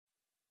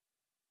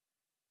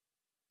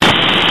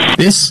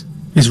This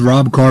is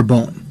Rob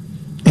Carbone,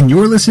 and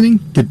you're listening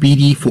to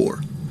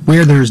BD4,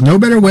 where there's no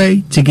better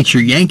way to get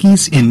your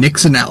Yankees and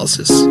Knicks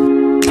analysis.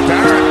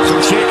 Barrett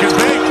from shake and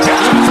bake,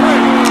 gets a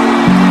three.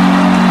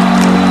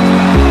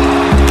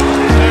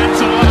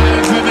 That's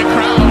alive in the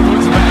crowd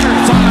with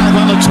Barrett 5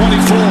 on the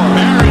 24.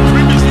 Barrett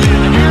previously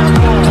in the air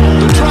ball.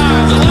 The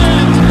drive, the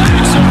lens,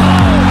 backs him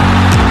home.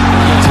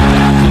 Gets it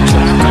back to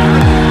Trap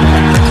Barrett.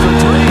 Barrett for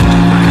three.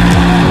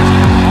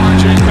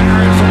 RJ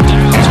Barrett from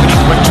down.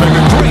 Quick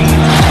trigger three.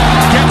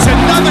 Gets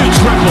another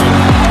triple.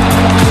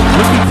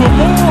 Looking for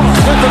more.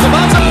 Smith with the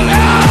buzzer.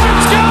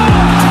 It's gone.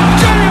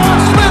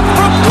 J.R. Smith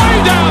from way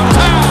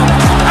downtown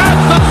at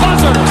the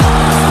buzzer.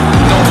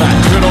 Novak,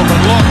 good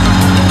open look.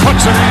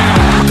 Puts it in.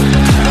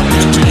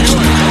 Into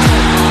Ewing.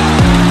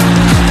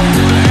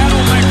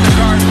 That'll make the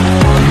Garden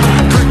more.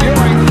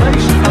 Ewing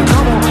faced a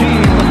double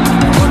team,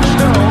 but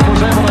still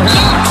was able to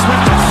hit.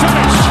 Smith to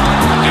finish.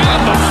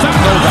 And the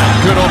foul. Novak,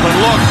 good open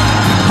look.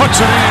 Puts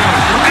it in.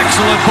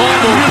 Excellent ball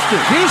to Houston.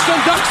 Houston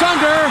ducks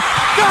under.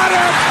 Got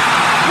it.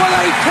 With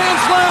 8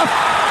 tenths left.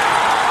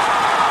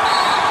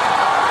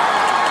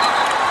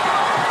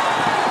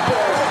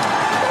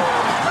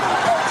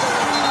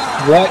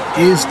 What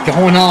is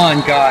going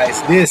on,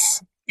 guys?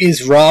 This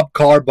is Rob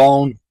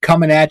Carbone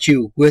coming at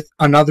you with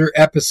another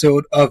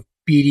episode of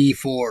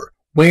BD4,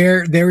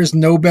 where there is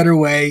no better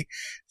way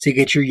to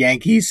get your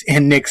Yankees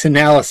and Knicks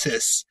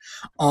analysis.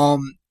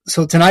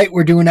 So tonight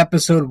we're doing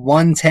episode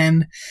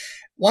 110.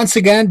 Once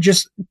again,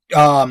 just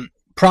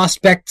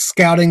prospect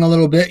scouting a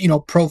little bit,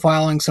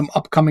 profiling some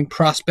upcoming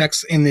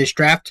prospects in this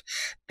draft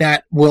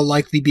that will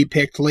likely be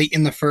picked late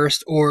in the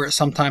first or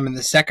sometime in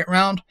the second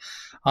round.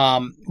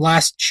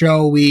 Last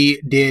show we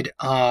did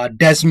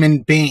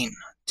Desmond Bain.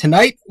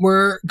 Tonight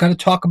we're going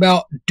to talk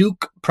about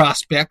Duke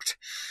prospect,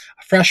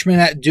 a freshman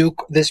at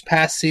Duke this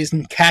past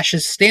season,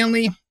 Cassius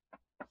Stanley.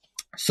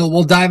 So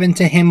we'll dive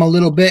into him a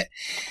little bit,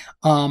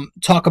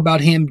 talk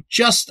about him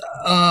just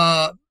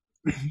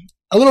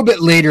a little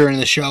bit later in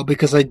the show,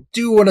 because I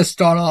do want to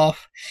start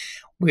off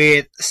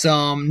with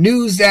some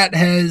news that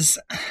has,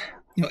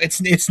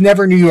 it's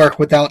never New York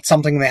without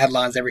something in the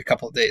headlines every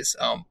couple of days.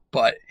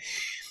 But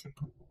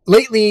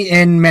lately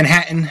in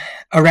Manhattan,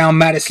 around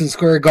Madison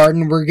Square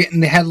Garden, we're getting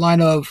the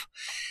headline of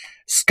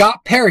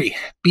Scott Perry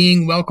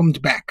being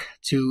welcomed back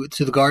to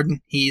the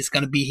Garden. He's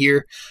going to be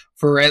here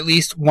for at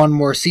least one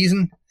more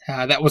season.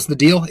 That was the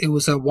deal. It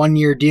was a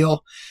one-year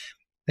deal.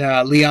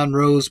 Leon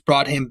Rose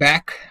brought him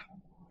back.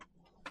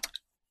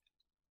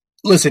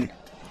 Listen,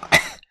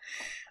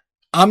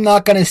 I'm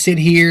not going to sit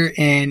here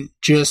and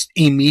just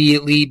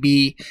immediately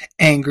be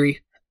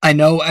angry. I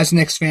know as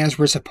Knicks fans,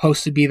 we're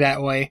supposed to be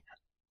that way.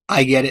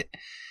 I get it.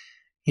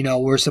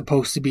 We're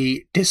supposed to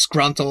be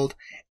disgruntled,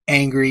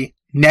 angry,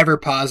 never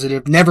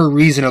positive, never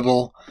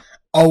reasonable,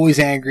 always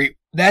angry.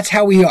 That's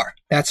how we are.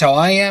 That's how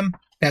I am.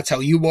 That's how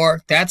you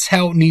are. That's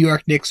how New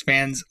York Knicks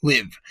fans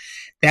live.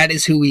 That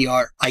is who we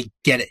are. I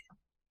get it.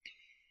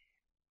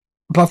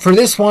 But for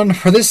this,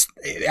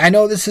 I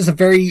know this is a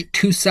very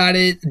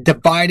two-sided,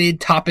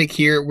 divided topic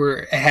here,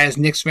 where it has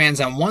Knicks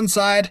fans on one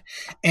side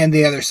and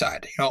the other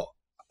side.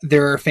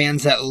 There are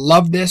fans that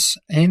love this,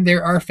 and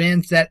there are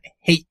fans that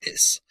hate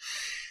this.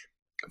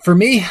 For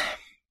me,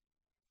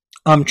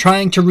 I'm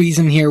trying to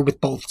reason here with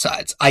both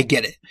sides. I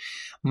get it.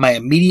 My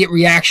immediate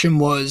reaction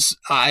was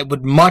I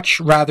would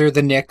much rather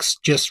the Knicks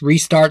just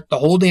restart the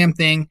whole damn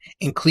thing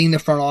and clean the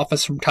front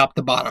office from top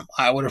to bottom.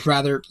 I would have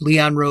rather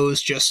Leon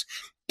Rose just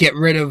get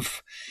rid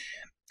of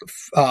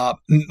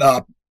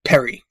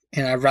Perry,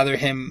 and I'd rather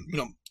him,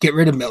 get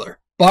rid of Miller.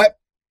 But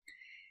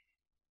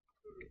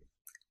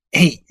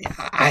he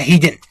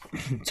didn't.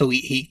 So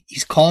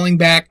he's calling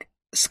back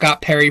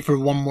Scott Perry for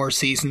one more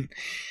season.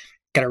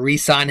 Got to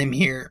re-sign him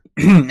here.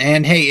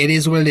 And hey, it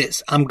is what it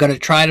is. I'm going to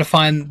try to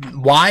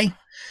find why.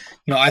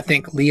 I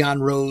think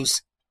Leon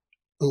Rose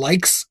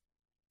likes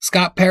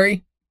Scott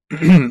Perry.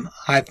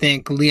 I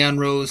think Leon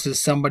Rose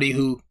is somebody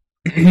who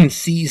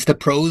sees the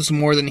pros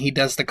more than he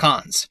does the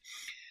cons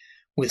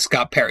with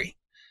Scott Perry.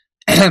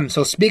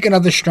 So speaking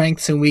of the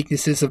strengths and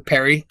weaknesses of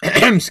Perry,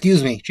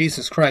 excuse me,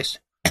 Jesus Christ.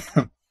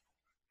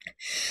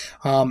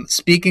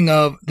 Speaking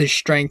of the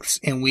strengths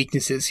and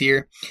weaknesses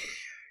here,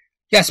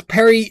 yes,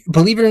 Perry,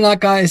 believe it or not,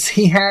 guys,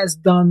 he has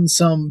done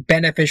some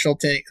beneficial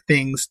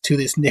things to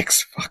this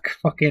Knicks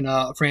fucking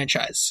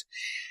franchise.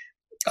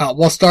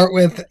 We'll start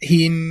with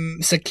him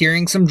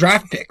securing some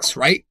draft picks,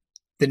 right?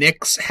 The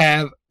Knicks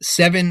have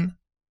 7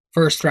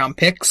 first-round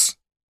picks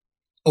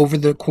over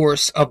the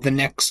course of the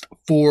next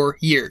 4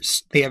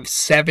 years. They have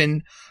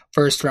 7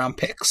 first-round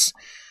picks.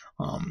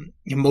 And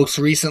most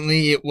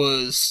recently, it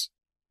was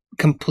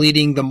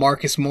completing the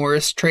Marcus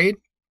Morris trade,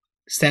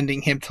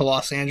 sending him to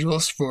Los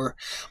Angeles for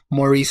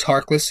Maurice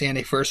Harkless and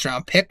a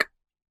first-round pick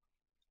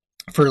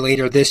for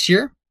later this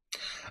year.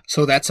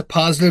 So that's a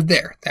positive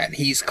there, that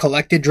he's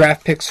collected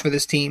draft picks for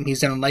this team. He's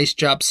done a nice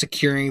job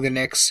securing the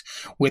Knicks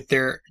with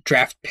their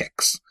draft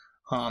picks.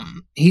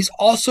 He's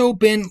also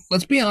been,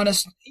 let's be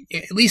honest,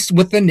 at least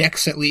with the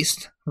Knicks,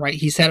 right?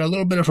 He's had a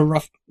little bit of a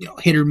rough,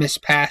 hit or miss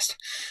past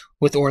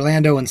with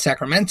Orlando and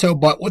Sacramento,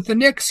 but with the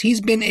Knicks,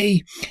 he's been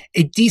a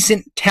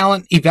decent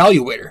talent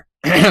evaluator.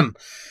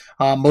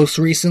 Most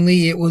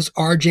recently, it was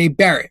R.J.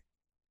 Barrett.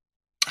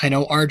 I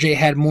know RJ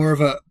had more of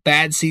a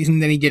bad season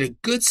than he did a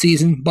good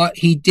season, but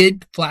he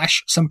did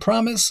flash some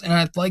promise, and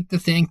I'd like to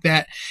think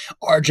that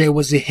RJ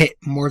was a hit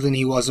more than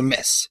he was a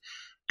miss.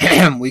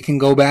 We can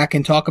go back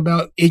and talk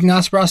about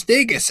Ignas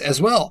Brazdeikis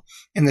as well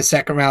in the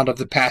second round of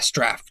the past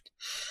draft.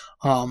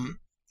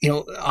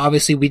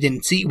 Obviously we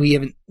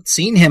haven't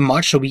seen him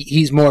much, so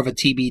he's more of a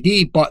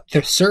TBD, but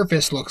the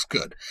surface looks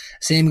good.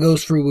 Same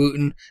goes for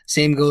Wooten,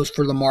 same goes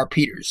for Lamar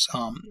Peters.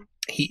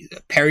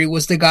 Perry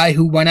was the guy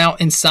who went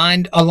out and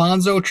signed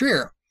Alonzo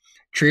Trier.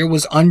 Trier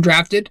was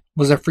undrafted,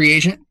 was a free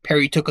agent.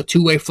 Perry took a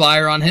two-way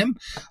flyer on him,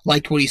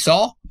 liked what he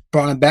saw,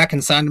 brought him back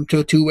and signed him to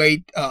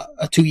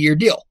a two-year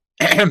deal.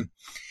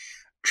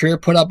 Trier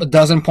put up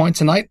 12 points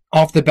a night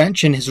off the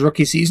bench in his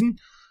rookie season.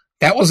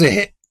 That was a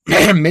hit.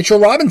 Mitchell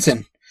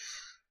Robinson,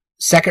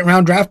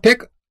 second-round draft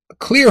pick,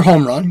 clear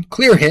home run,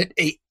 clear hit,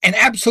 an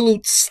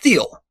absolute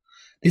steal.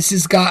 This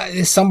is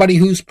somebody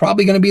who's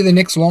probably going to be the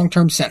Knicks'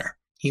 long-term center.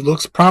 He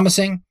looks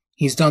promising.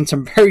 He's done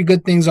some very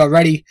good things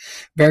already.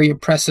 Very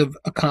impressive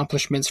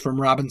accomplishments from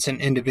Robinson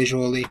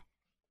individually.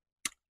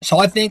 So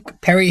I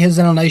think Perry has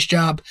done a nice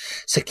job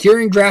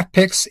securing draft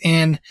picks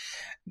and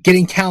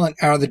getting talent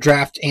out of the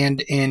draft and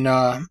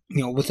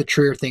with the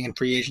Trier thing in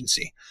free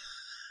agency.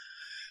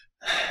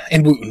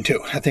 And Wooten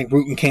too. I think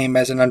Wooten came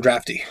as an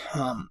undraftee.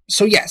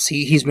 So yes,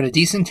 he's been a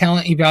decent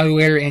talent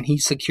evaluator and he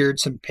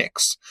secured some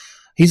picks.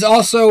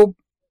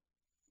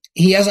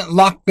 He hasn't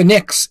locked the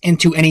Knicks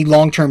into any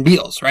long-term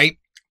deals, right?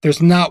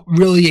 There's not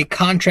really a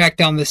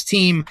contract on this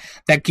team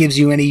that gives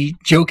you any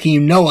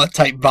Joakim Noah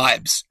type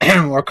vibes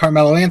or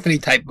Carmelo Anthony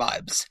type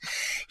vibes.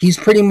 He's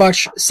pretty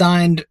much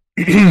signed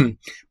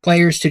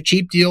players to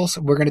cheap deals.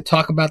 We're going to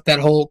talk about that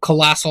whole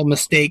colossal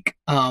mistake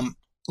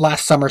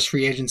last summer's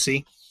free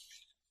agency.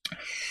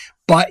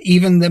 But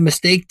even the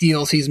mistake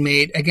deals he's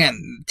made,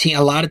 again, a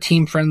lot of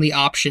team-friendly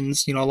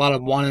options, a lot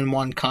of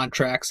one-on-one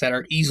contracts that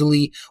are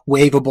easily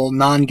waivable,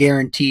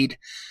 non-guaranteed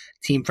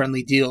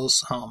team-friendly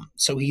deals.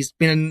 So he's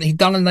done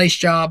a nice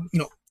job,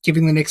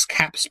 giving the Knicks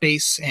cap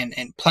space and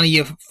plenty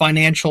of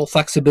financial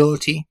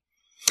flexibility.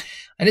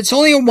 And it's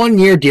only a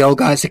 1-year deal,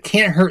 guys. It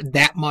can't hurt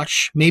that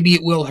much. Maybe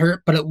it will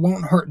hurt, but it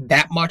won't hurt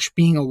that much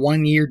being a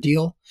 1-year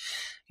deal.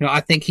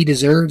 I think he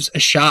deserves a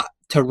shot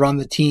to run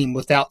the team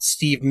without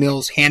Steve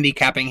Mills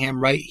handicapping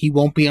him, right? He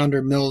won't be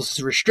under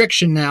Mills'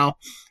 restriction now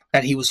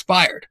that he was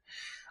fired,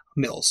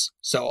 Mills.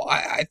 So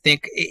I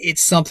think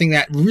it's something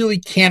that really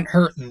can't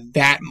hurt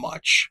that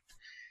much.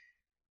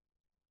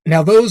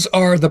 Now, those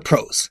are the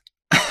pros.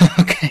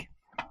 Okay.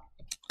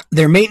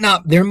 There might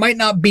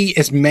not be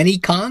as many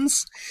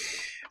cons,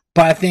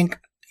 but I think,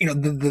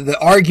 the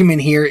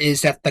argument here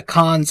is that the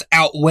cons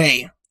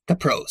outweigh the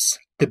pros.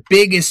 The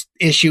biggest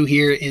issue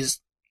here is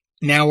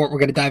now what we're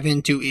going to dive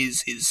into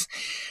is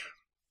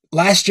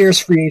last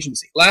year's free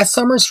agency. Last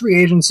summer's free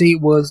agency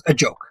was a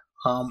joke.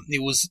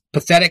 It was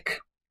pathetic,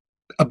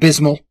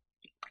 abysmal,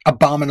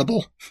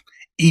 abominable,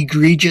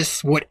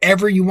 egregious,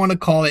 whatever you want to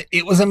call it.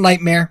 It was a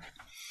nightmare.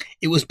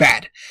 It was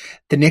bad.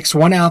 The Knicks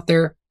went out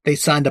there. They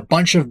signed a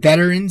bunch of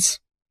veterans,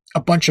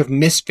 a bunch of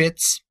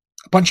misfits,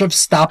 a bunch of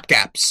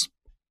stopgaps.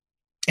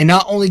 And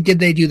not only did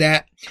they do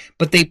that,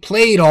 but they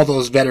played all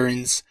those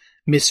veterans,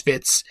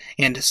 misfits,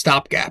 and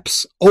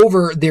stopgaps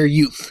over their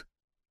youth.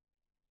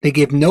 They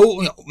gave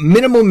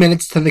minimal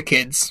minutes to the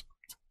kids,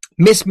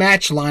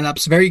 mismatched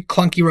lineups, very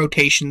clunky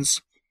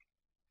rotations,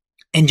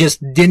 and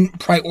just didn't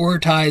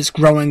prioritize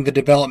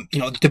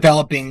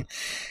developing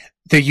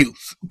the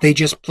youth. They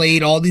just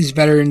played all these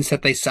veterans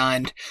that they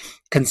signed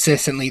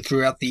consistently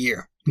throughout the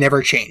year.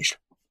 Never changed.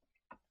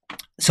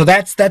 So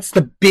that's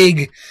the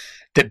big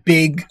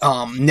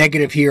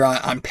negative here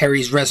on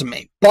Perry's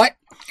resume. But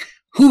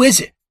who is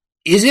it?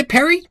 Is it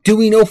Perry? Do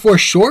we know for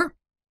sure?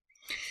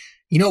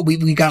 We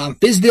got on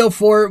Fizdale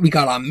for it. We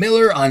got on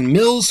Miller, on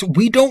Mills.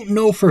 We don't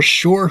know for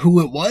sure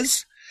who it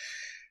was.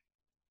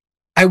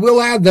 I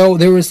will add, though,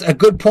 there was a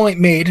good point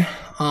made.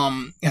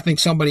 I think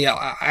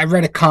I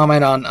read a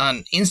comment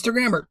on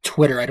Instagram or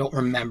Twitter, I don't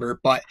remember,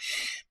 but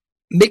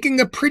making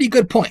a pretty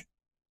good point.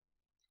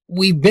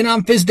 We've been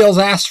on Fizdale's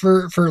ass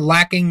for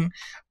lacking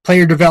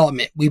player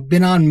development. We've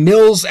been on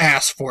Mills'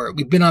 ass for it.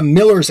 We've been on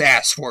Miller's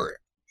ass for it.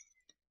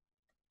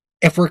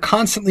 If we're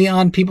constantly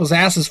on people's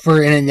asses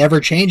for it and it never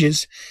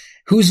changes,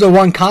 who's the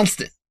one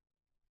constant?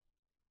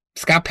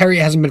 Scott Perry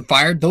hasn't been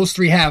fired. Those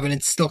three have, and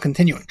it's still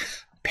continuing.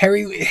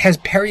 Perry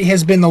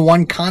has been the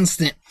one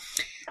constant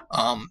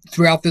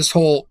throughout this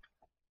whole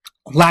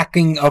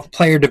lacking of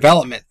player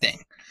development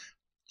thing.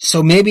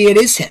 So maybe it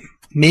is him.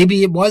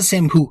 Maybe it was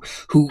him who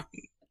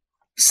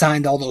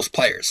signed all those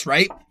players,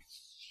 right?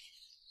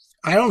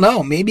 I don't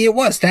know. Maybe it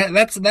was.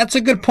 That's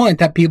a good point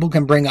that people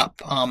can bring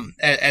up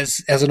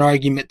as an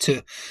argument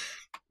to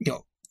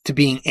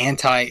being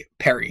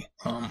anti-Perry.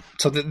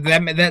 So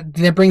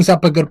that brings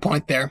up a good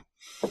point there.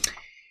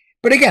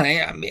 But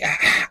again,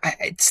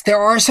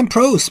 there are some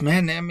pros,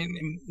 man. I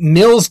mean,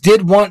 Mills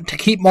did want to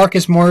keep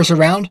Marcus Morris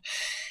around.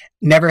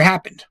 Never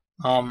happened.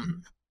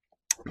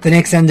 The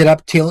Knicks ended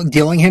up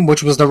dealing him,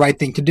 which was the right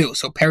thing to do.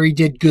 So Perry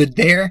did good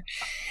there.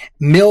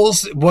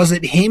 Mills, was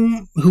it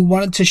him who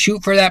wanted to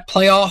shoot for that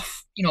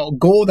playoff,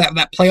 goal,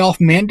 that playoff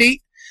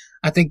mandate?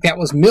 I think that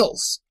was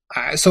Mills.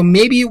 So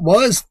maybe it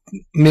was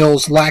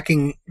Mills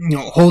lacking,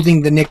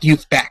 holding the Knick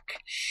youth back.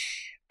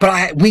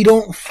 But we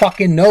don't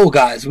fucking know,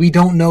 guys. We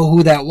don't know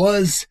who that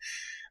was.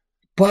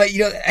 But,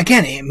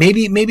 again,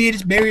 maybe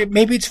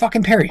it's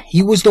fucking Perry.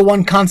 He was the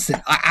one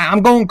constant.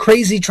 I'm going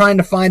crazy trying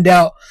to find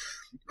out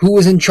who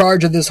was in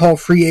charge of this whole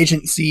free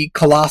agency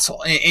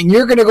colossal. And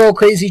you're going to go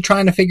crazy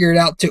trying to figure it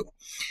out too.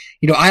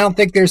 I don't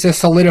think there's a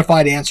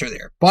solidified answer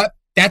there. But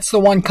that's the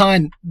one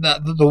con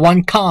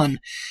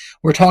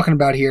we're talking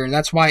about here. And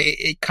that's why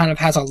it kind of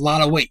has a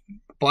lot of weight.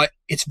 But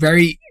it's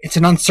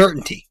an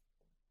uncertainty.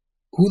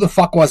 Who the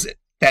fuck was it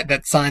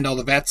that signed all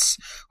the vets?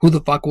 Who the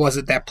fuck was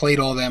it that played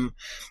all them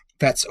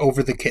vets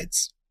over the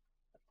kids?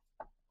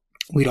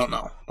 We don't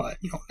know, but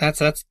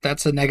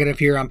that's a negative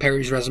here on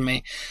Perry's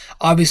resume.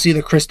 Obviously,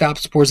 the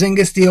Kristaps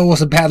Porzingis deal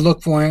was a bad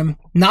look for him.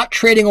 Not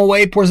trading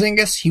away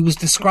Porzingis, he was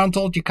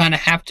disgruntled. You kind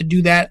of have to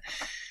do that.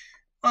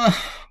 I'm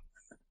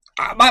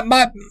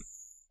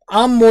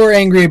more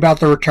angry about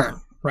the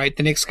return. Right,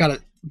 the Knicks got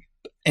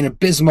an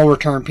abysmal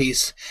return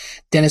piece.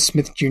 Dennis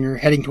Smith Jr.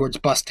 heading towards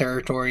bust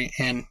territory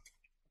and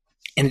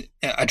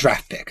a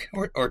draft pick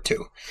or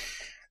two.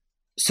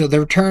 So the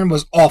return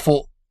was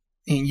awful,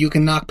 and you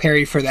can knock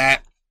Perry for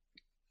that.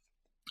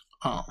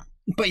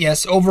 But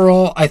yes,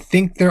 overall, I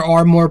think there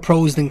are more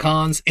pros than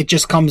cons. It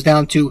just comes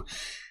down to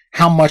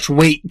how much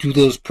weight do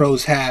those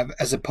pros have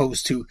as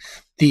opposed to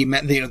the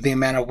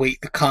amount of weight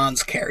the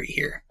cons carry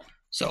here.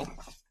 So,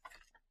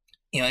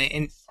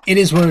 and it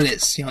is what it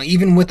is.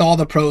 Even with all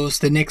the pros,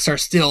 the Knicks are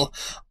still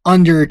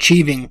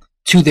underachieving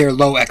to their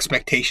low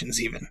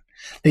expectations even.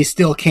 They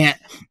still can't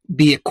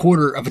be a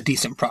quarter of a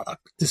decent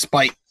product,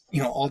 despite,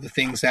 all the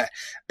things that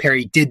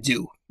Perry did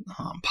do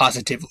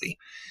positively.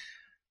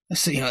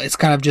 So, it's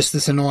kind of just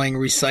this annoying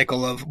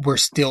recycle of we're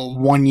still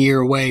 1 year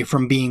away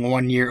from being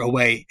 1 year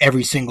away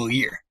every single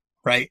year,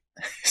 right?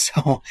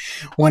 So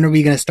when are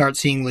we going to start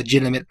seeing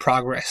legitimate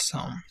progress?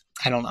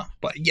 I don't know,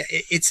 but yeah,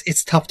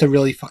 it's tough to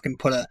really fucking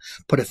put a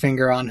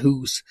finger on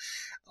who's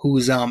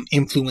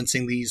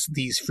influencing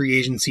these free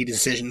agency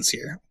decisions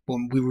here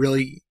when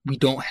we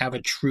don't have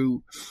a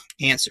true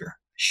answer.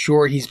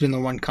 Sure, he's been the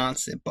one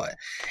constant, but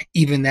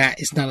even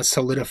that is not a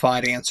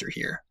solidified answer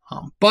here.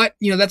 But,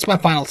 that's my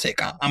final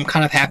take. I'm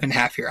kind of half and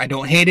half here. I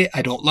don't hate it.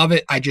 I don't love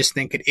it. I just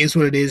think it is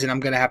what it is, and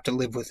I'm going to have to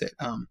live with it.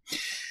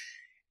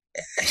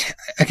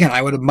 Again,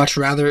 I would have much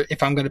rather,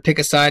 if I'm going to pick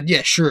a side,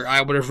 yeah, sure,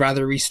 I would have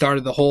rather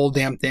restarted the whole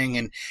damn thing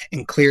and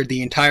cleared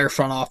the entire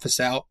front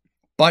office out.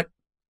 But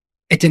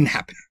it didn't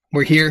happen.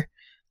 We're here.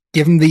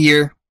 Give him the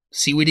year.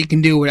 See what he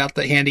can do without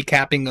the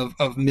handicapping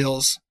of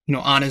Mills,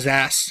 on his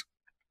ass.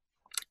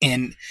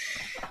 And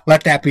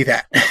let that be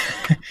that.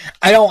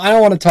 I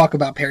don't want to talk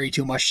about Perry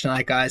too much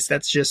tonight, guys.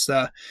 That's just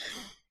a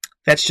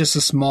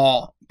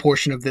small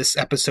portion of this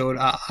episode.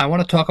 I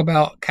want to talk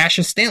about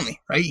Cassius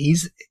Stanley, right?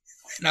 He's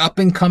an up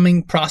and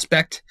coming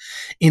prospect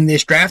in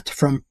this draft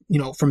from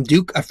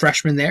Duke, a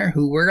freshman there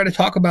who we're going to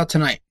talk about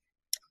tonight.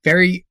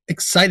 Very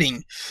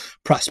exciting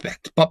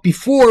prospect. But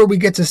before we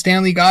get to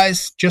Stanley,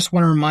 guys, just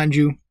want to remind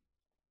you,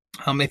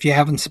 if you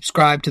haven't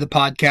subscribed to the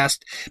podcast,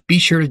 be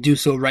sure to do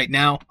so right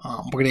now.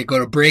 We're going to go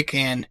to break,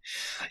 and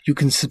you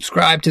can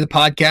subscribe to the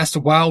podcast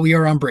while we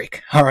are on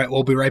break. All right,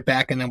 we'll be right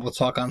back, and then we'll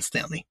talk on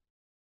Stanley.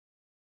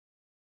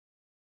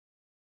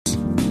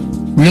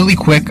 Really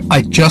quick,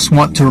 I just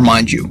want to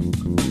remind you,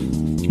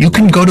 you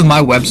can go to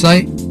my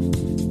website,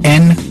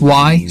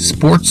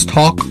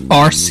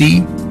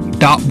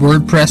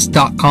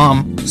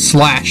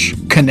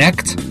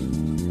 nysportstalkrc.wordpress.com/connect,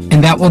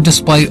 and that will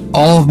display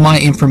all of my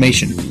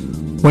information.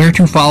 Where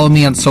to follow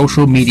me on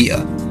social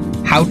media,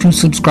 how to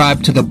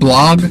subscribe to the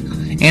blog,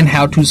 and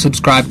how to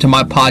subscribe to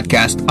my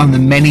podcast on the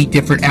many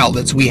different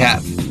outlets we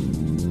have.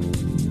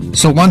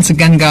 So once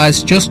again,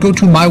 guys, just go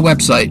to my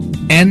website,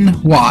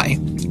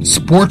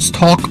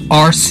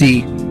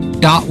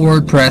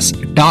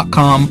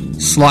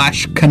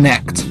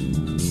 nysportstalkrc.wordpress.com/connect.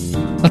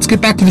 Let's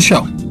get back to the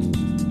show.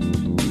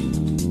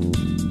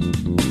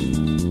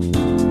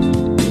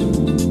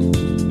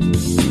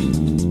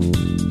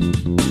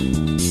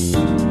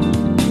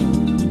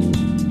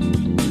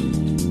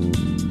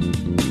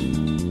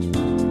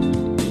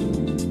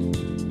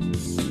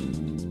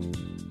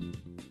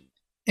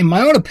 In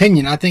my own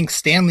opinion, I think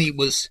Stanley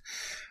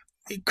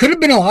could have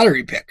been a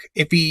lottery pick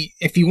if he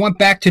went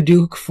back to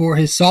Duke for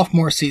his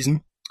sophomore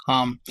season,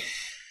 and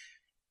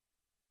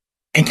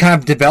kind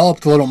of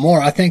developed a little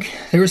more. I think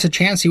there was a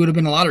chance he would have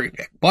been a lottery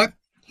pick, but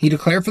he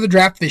declared for the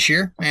draft this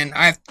year, and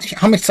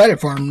I'm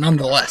excited for him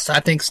nonetheless. I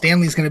think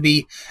Stanley's going to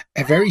be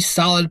a very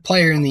solid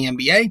player in the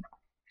NBA.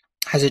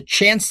 Has a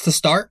chance to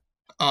start.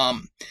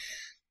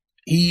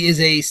 He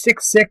is a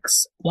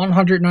 6'6",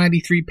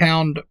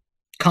 193-pound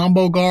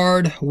combo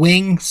guard,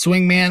 wing,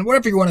 swingman,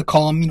 whatever you want to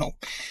call him,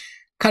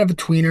 kind of a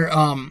tweener.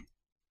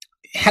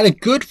 Had a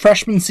good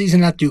freshman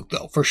season at Duke,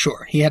 though, for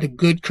sure. He had a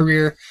good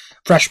career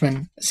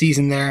freshman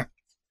season there.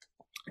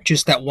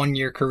 just that 1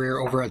 year career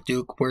over at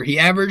Duke, where he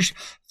averaged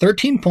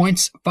 13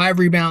 points, 5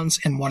 rebounds,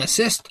 and 1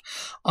 assist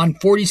on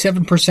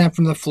 47%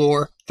 from the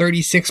floor,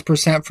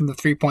 36% from the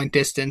 3-point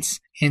distance,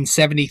 and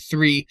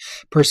 73%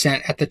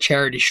 at the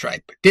charity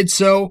stripe. Did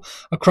so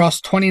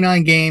across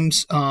 29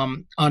 games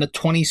on a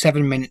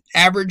 27-minute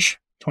average,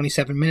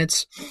 27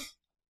 minutes.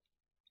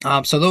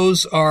 So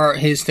those are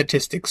his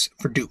statistics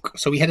for Duke.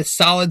 So he had a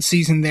solid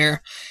season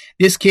there.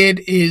 This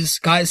kid is,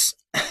 guys,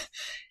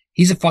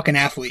 he's a fucking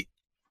athlete.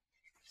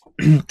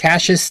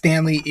 Cassius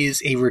Stanley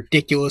is a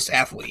ridiculous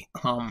athlete.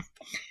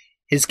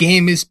 His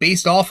game is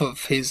based off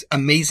of his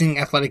amazing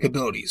athletic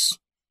abilities.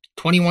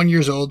 21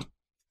 years old,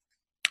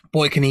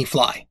 boy can he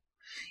fly.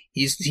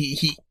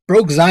 He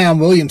broke Zion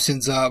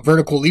Williamson's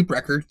vertical leap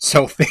record,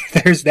 so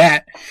there's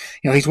that.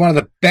 He's one of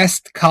the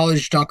best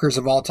college dunkers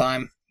of all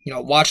time.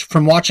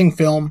 Watching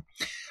film,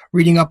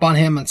 reading up on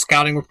him on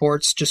scouting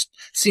reports, just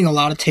seeing a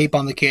lot of tape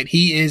on the kid.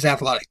 He is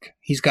athletic.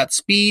 He's got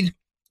speed,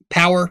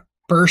 power,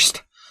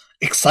 burst,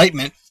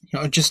 excitement,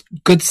 just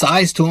good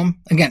size to him.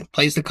 Again,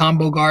 plays the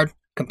combo guard,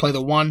 can play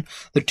the 1,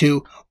 the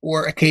 2,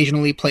 or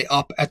occasionally play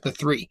up at the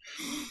 3.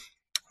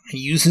 He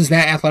uses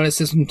that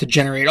athleticism to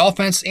generate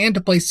offense and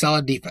to play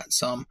solid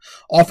defense.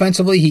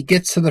 Offensively, he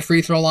gets to the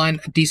free throw line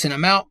a decent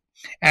amount,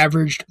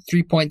 averaged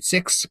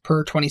 3.6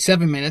 per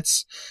 27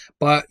 minutes,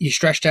 but you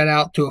stretch that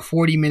out to a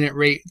 40-minute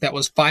rate that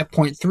was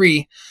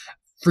 5.3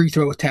 free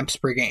throw attempts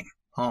per game.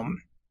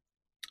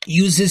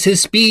 Uses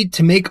his speed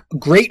to make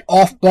great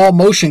off-ball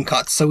motion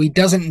cuts, so he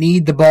doesn't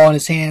need the ball in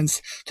his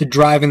hands to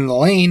drive in the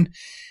lane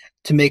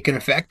to make an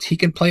effect. He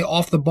can play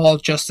off the ball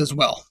just as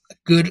well. A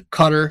good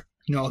cutter,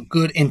 a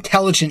good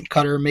intelligent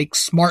cutter,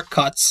 makes smart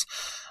cuts,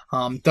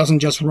 doesn't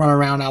just run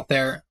around out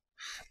there,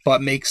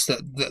 but makes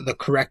the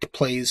correct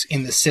plays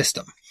in the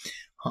system.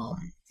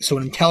 So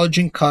an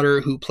intelligent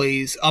cutter who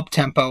plays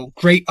up-tempo,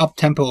 great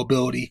up-tempo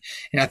ability,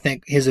 and I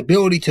think his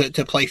ability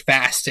to play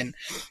fast and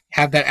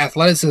have that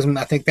athleticism,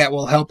 I think that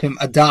will help him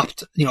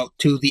adopt,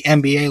 to the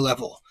NBA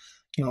level.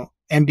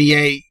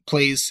 NBA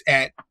plays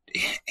at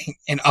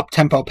an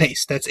up-tempo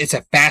pace. It's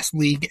a fast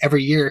league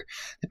every year.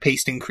 The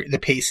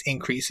pace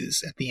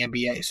increases at the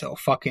NBA. So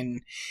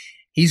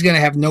he's gonna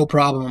have no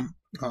problem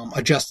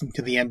adjusting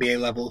to the NBA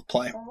level of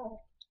play.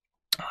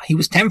 He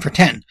was 10 for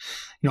 10,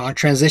 on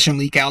transition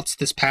leakouts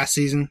this past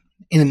season,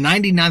 in the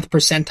 99th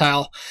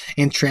percentile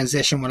in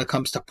transition when it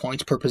comes to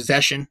points per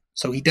possession.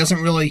 So he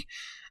doesn't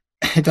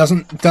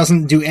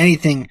do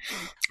anything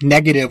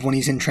negative when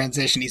he's in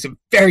transition. He's a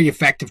very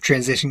effective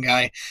transition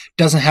guy.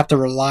 Doesn't have to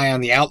rely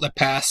on the outlet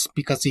pass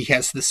because he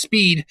has the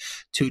speed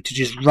to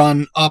just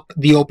run up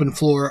the open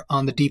floor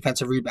on the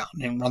defensive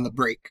rebound and run the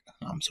break.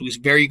 So he's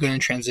very good in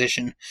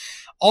transition.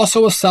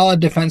 Also a solid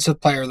defensive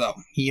player, though.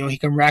 He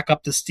can rack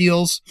up the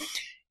steals.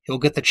 He'll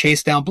get the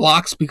chase down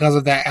blocks because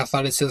of that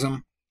athleticism.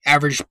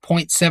 Averaged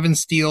 0.7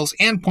 steals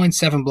and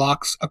 0.7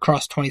 blocks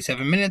across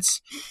 27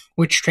 minutes,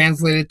 which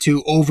translated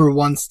to over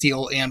 1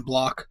 steal and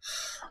block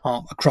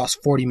across a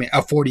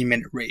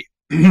 40-minute rate.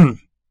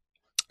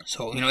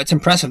 So, it's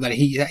impressive that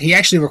he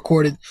actually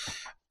recorded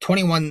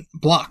 21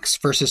 blocks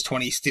versus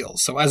 20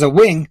 steals. So as a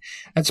wing,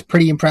 that's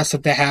pretty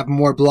impressive to have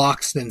more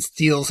blocks than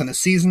steals in a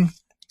season.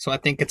 So I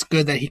think it's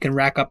good that he can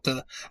rack up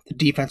the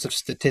defensive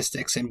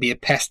statistics and be a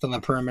pest on the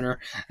perimeter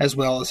as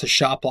well as a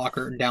shot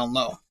blocker down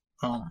low.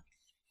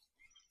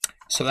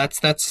 So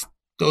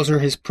those are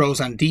his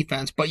pros on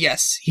defense. But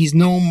yes, he's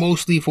known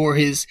mostly for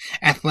his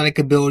athletic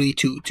ability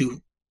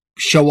to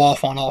show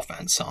off on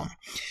offense.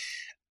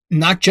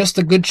 Not just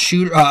a good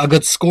shooter, a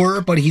good scorer,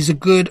 but he's a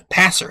good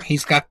passer.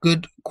 He's got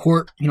good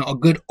court, a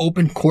good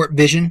open court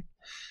vision,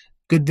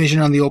 good vision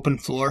on the open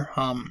floor.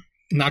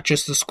 Not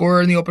just the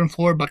scorer in the open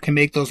floor, but can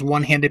make those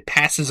one-handed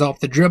passes off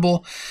the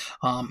dribble,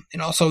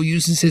 and also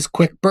uses his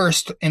quick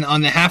burst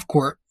on the half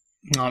court,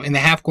 in the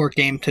half court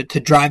game to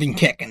drive and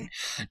kick and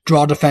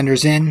draw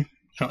defenders in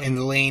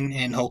the lane,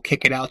 and he'll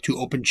kick it out to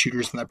open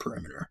shooters on the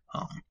perimeter.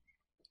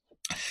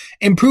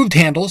 Improved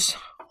handles.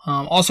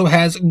 Also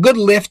has good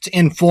lift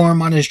and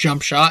form on his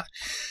jump shot.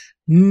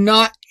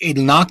 Not a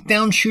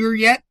knockdown shooter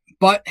yet,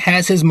 but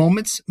has his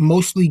moments,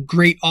 mostly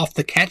great off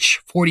the catch,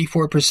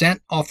 44%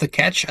 off the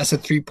catch as a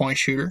 3-point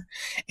shooter,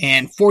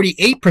 and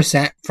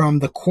 48% from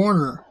the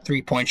corner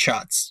 3-point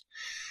shots.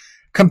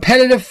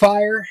 Competitive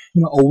fire,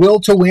 a will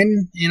to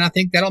win, and I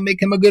think that'll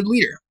make him a good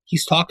leader.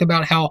 He's talked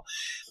about how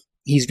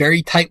he's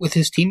very tight with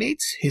his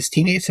teammates. His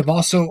teammates have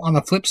also, on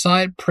the flip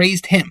side,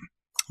 praised him.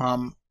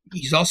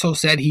 He's also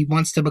said he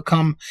wants to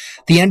become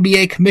the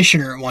NBA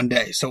commissioner one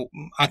day. So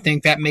I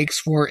think that makes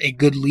for a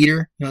good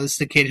leader. This is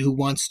the kid who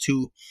wants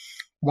to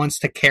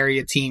carry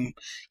a team.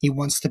 He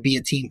wants to be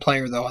a team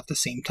player, though, at the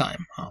same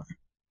time.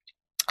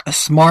 A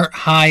smart,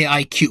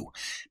 high IQ.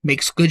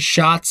 Makes good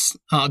shots,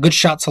 good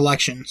shot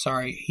selection.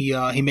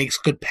 He makes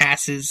good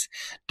passes,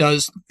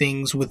 does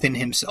things within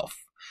himself.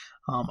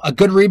 A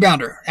good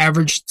rebounder.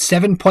 Averaged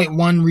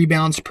 7.1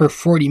 rebounds per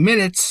 40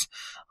 minutes.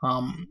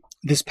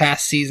 This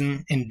past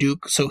season in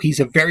Duke. So he's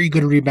a very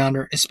good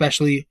rebounder,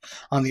 especially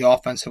on the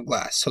offensive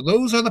glass. So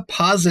those are the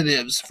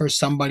positives for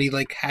somebody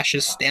like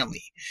Cassius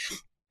Stanley.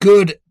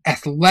 good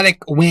athletic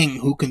wing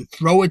who can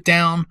throw it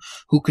down,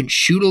 who can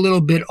shoot a little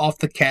bit off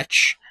the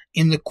catch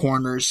in the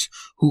corners,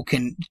 who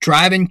can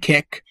drive and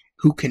kick,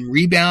 who can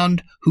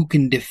rebound, who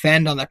can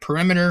defend on the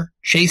perimeter,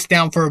 chase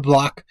down for a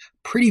block.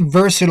 Pretty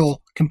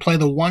versatile, can play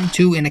the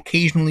 1-2 and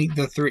occasionally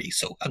the 3.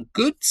 So a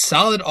good,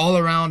 solid,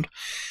 all-around,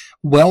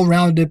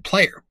 well-rounded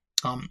player.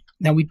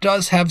 Now he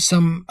does have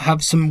some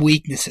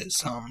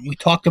weaknesses. We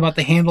talked about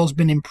the handle's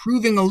been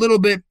improving a little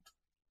bit,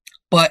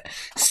 but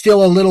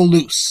still a little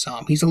loose.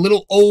 He's a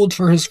little old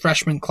for his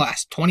freshman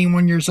class.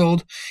 21 years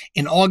old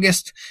in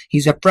August.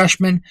 He's a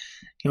freshman.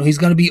 He's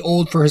going to be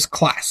old for his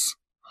class.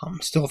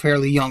 Still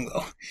fairly young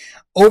though.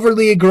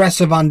 Overly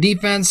aggressive on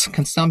defense,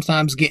 can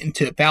sometimes get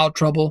into foul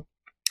trouble.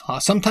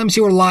 Sometimes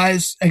he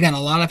relies, again,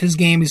 a lot of his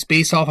game is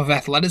based off of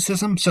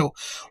athleticism. So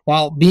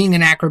while being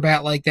an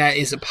acrobat like that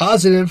is a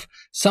positive,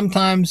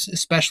 sometimes,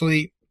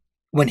 especially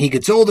when he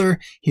gets older,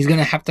 he's going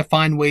to have to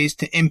find ways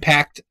to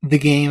impact the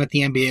game at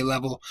the NBA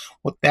level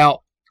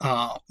without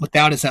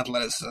his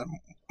athleticism.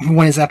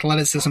 When his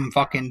athleticism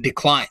fucking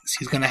declines,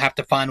 he's going to have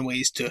to find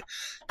ways to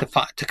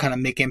kind of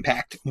make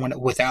impact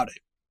without it.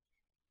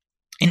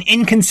 An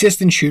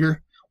inconsistent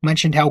shooter.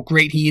 Mentioned how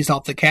great he is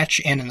off the catch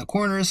and in the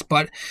corners,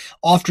 but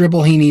off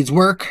dribble he needs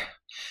work,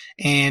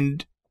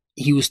 and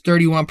he was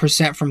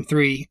 31% from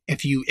 3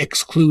 if you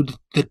exclude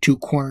the 2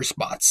 corner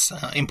spots.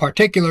 In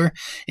particular,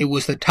 it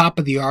was the top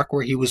of the arc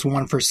where he was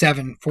 1 for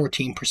 7,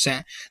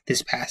 14%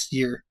 this past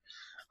year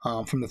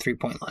from the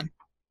 3-point line.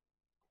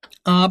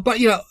 But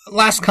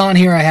last con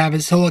here I have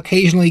is he'll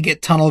occasionally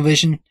get tunnel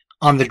vision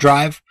on the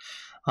drive.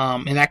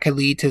 And that could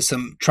lead to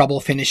some trouble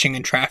finishing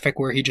in traffic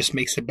where he just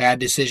makes a bad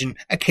decision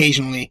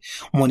occasionally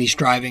when he's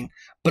driving.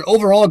 But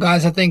overall,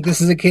 guys, I think this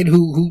is a kid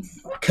who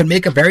can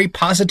make a very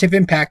positive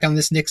impact on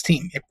this Knicks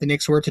team. If the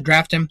Knicks were to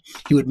draft him,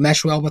 he would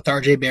mesh well with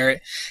RJ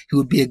Barrett. He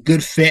would be a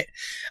good fit,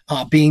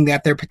 being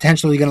that they're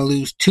potentially going to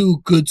lose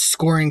 2 good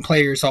scoring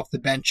players off the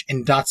bench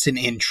in Dotson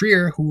and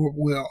Trier,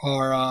 who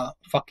are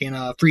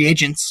free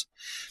agents.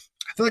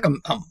 I feel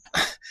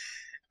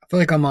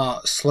like I'm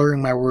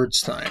slurring my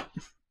words tonight.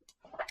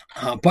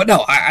 But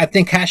no, I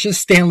think Cassius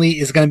Stanley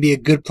is going to be a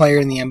good player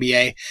in the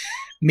NBA.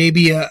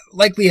 Maybe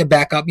likely a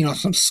backup,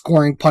 some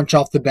scoring punch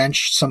off the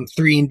bench, some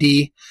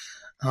 3-and-D,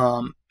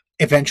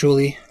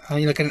 eventually.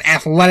 Like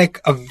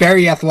a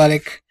very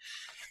athletic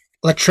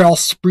Latrell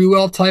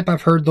Sprewell type.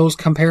 I've heard those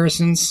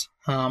comparisons.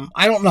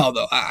 I don't know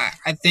though.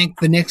 I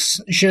think the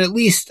Knicks should at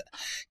least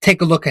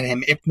take a look at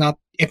him. If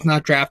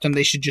not draft him,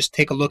 they should just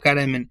take a look at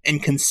him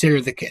and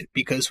consider the kid,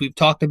 because we've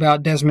talked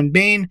about Desmond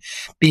Bane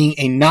being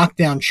a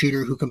knockdown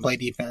shooter who can play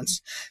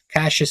defense.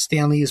 Cassius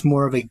Stanley is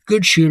more of a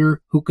good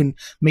shooter who can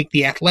make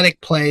the athletic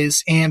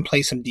plays and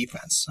play some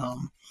defense.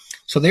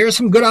 So there are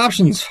some good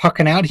options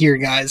fucking out here,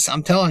 guys.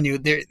 I'm telling you,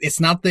 it's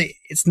not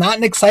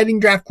an exciting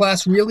draft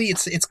class, really.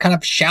 It's kind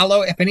of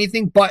shallow, if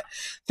anything, but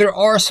there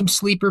are some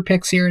sleeper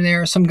picks here and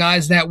there, some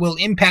guys that will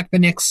impact the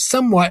Knicks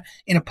somewhat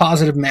in a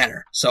positive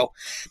manner. So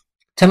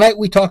tonight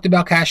we talked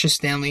about Cassius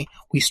Stanley.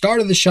 We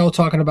started the show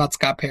talking about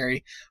Scott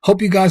Perry.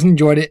 Hope you guys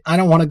enjoyed it. I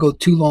don't want to go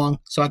too long,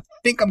 so I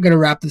think I'm going to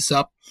wrap this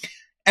up.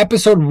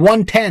 Episode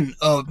 110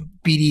 of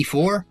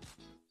BD4.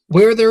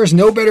 Where there is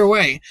no better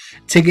way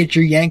to get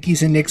your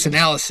Yankees and Knicks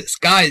analysis.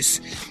 Guys,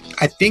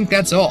 I think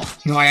that's all.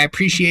 I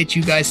appreciate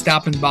you guys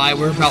stopping by.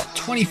 We're about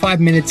 25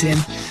 minutes in.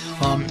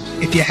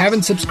 If you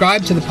haven't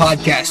subscribed to the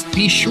podcast,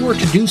 be sure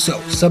to do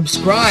so.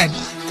 Subscribe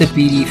to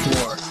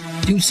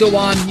BD4. Do so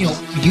on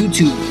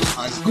YouTube,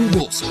 on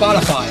Google,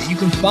 Spotify. You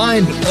can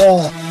find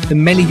all the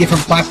many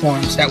different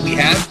platforms that we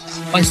have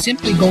by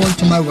simply going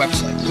to my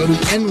website. Go to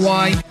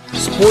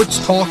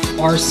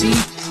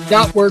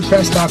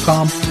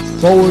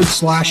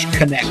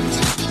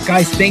nysportstalkrc.wordpress.com/connect.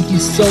 Guys, thank you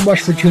so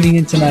much for tuning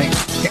in tonight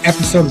to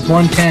episode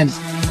 110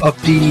 of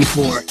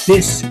BD4.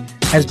 This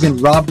has been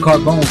Rob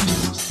Carbone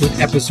with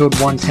episode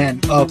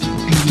 110 of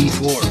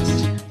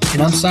BD4.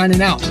 And I'm signing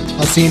out.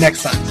 I'll see you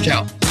next time.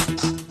 Ciao.